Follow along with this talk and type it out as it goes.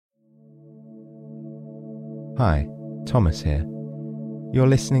Hi, Thomas here. You're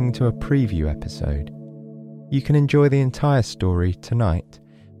listening to a preview episode. You can enjoy the entire story tonight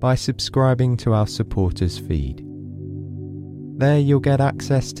by subscribing to our supporters feed. There you'll get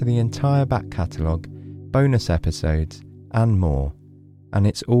access to the entire back catalogue, bonus episodes, and more, and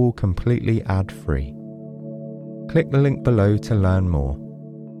it's all completely ad-free. Click the link below to learn more.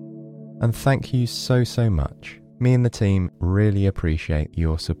 And thank you so much. Me and the team really appreciate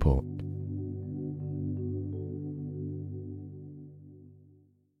your support.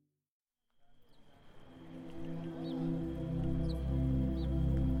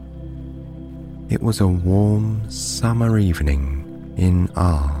 It was a warm summer evening in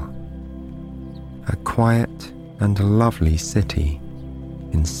Arles, a quiet and lovely city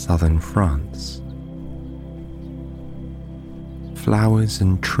in southern France. Flowers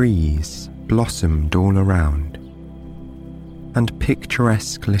and trees blossomed all around, and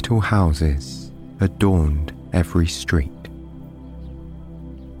picturesque little houses adorned every street.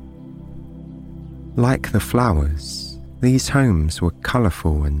 Like the flowers, these homes were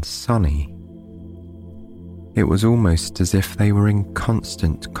colourful and sunny. It was almost as if they were in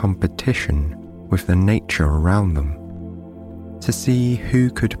constant competition with the nature around them, to see who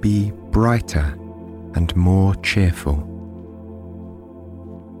could be brighter and more cheerful.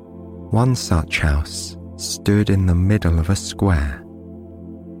 One such house stood in the middle of a square,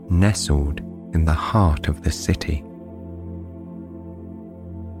 nestled in the heart of the city.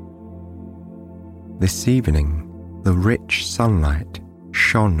 This evening, the rich sunlight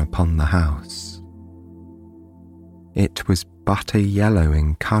shone upon the house. It was butter yellow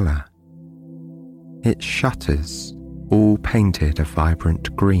in colour, its shutters all painted a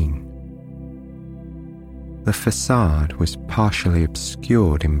vibrant green. The facade was partially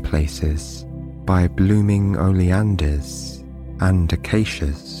obscured in places by blooming oleanders and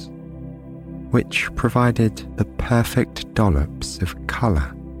acacias, which provided the perfect dollops of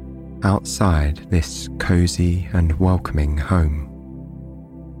colour outside this cosy and welcoming home.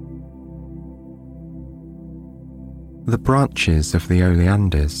 The branches of the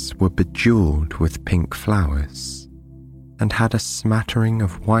oleanders were bejewelled with pink flowers, and had a smattering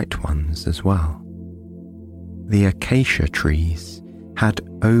of white ones as well. The acacia trees had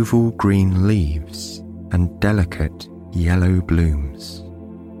oval green leaves and delicate yellow blooms.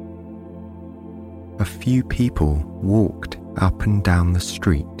 A few people walked up and down the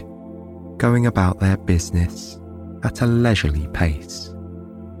street, going about their business at a leisurely pace,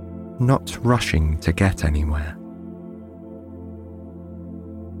 not rushing to get anywhere.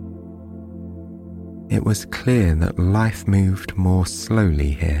 It was clear that life moved more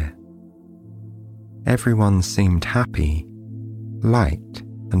slowly here. Everyone seemed happy, light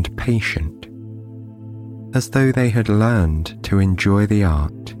and patient, as though they had learned to enjoy the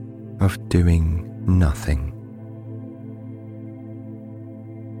art of doing nothing.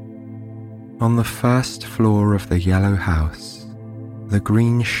 On the first floor of the yellow house, the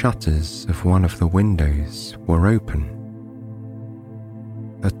green shutters of one of the windows were open.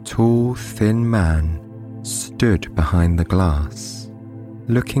 A tall, thin man stood behind the glass,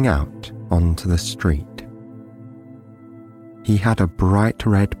 looking out onto the street. He had a bright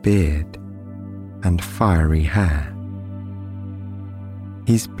red beard and fiery hair.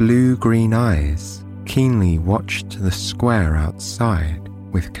 His blue-green eyes keenly watched the square outside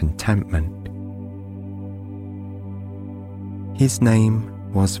with contentment. His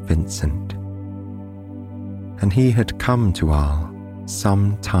name was Vincent, and he had come to Arles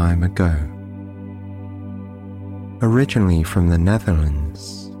some time ago. Originally from the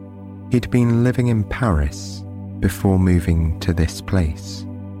Netherlands, he'd been living in Paris before moving to this place.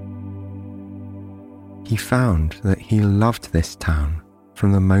 He found that he loved this town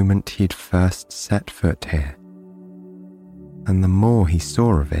from the moment he'd first set foot here, and the more he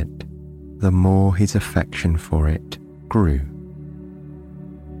saw of it, the more his affection for it grew.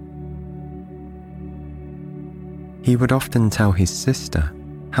 He would often tell his sister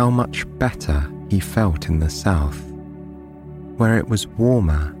how much better he felt in the south, where it was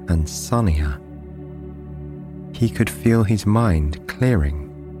warmer and sunnier. He could feel his mind clearing,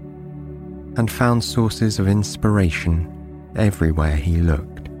 and found sources of inspiration everywhere he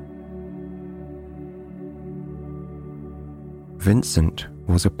looked. Vincent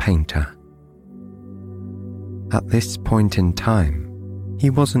was a painter. At this point in time, he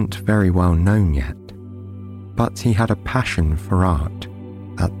wasn't very well known yet, but he had a passion for art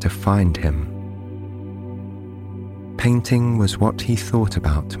that defined him. Painting was what he thought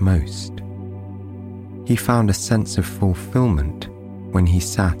about most. He found a sense of fulfillment when he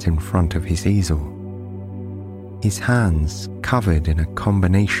sat in front of his easel, his hands covered in a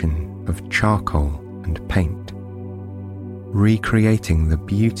combination of charcoal and paint, recreating the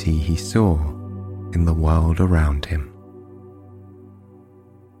beauty he saw in the world around him.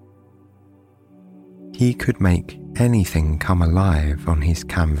 He could make anything come alive on his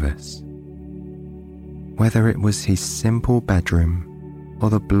canvas, whether it was his simple bedroom or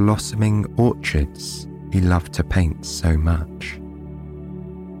the blossoming orchards he loved to paint so much.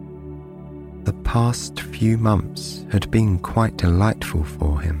 The past few months had been quite delightful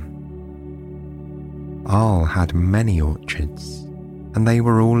for him. Arles had many orchards, and they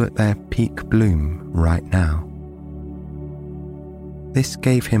were all at their peak bloom right now. This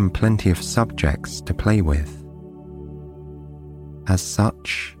gave him plenty of subjects to play with. As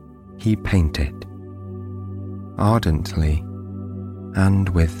such, he painted, ardently and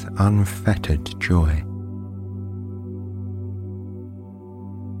with unfettered joy.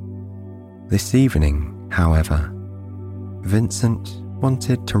 This evening, however, Vincent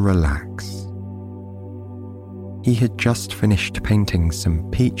wanted to relax. He had just finished painting some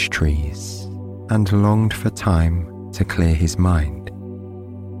peach trees and longed for time to clear his mind.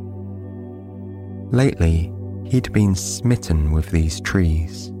 Lately, he'd been smitten with these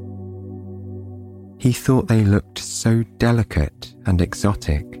trees. He thought they looked so delicate and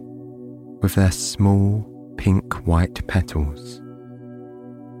exotic, with their small, pink-white petals.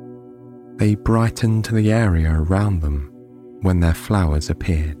 They brightened the area around them when their flowers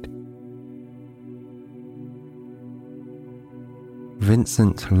appeared.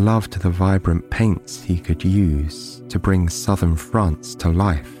 Vincent loved the vibrant paints he could use to bring southern France to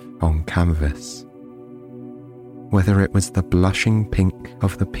life on canvas, whether it was the blushing pink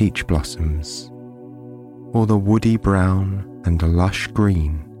of the peach blossoms or the woody brown and lush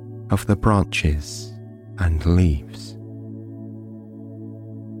green of the branches and leaves.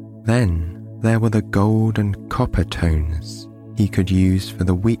 Then there were the gold and copper tones he could use for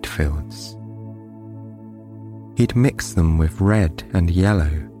the wheat fields. He'd mix them with red and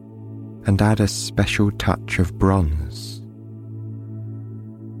yellow and add a special touch of bronze.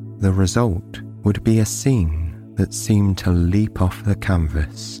 The result would be a scene that seemed to leap off the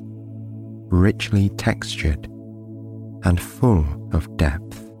canvas, richly textured and full of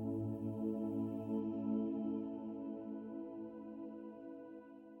depth.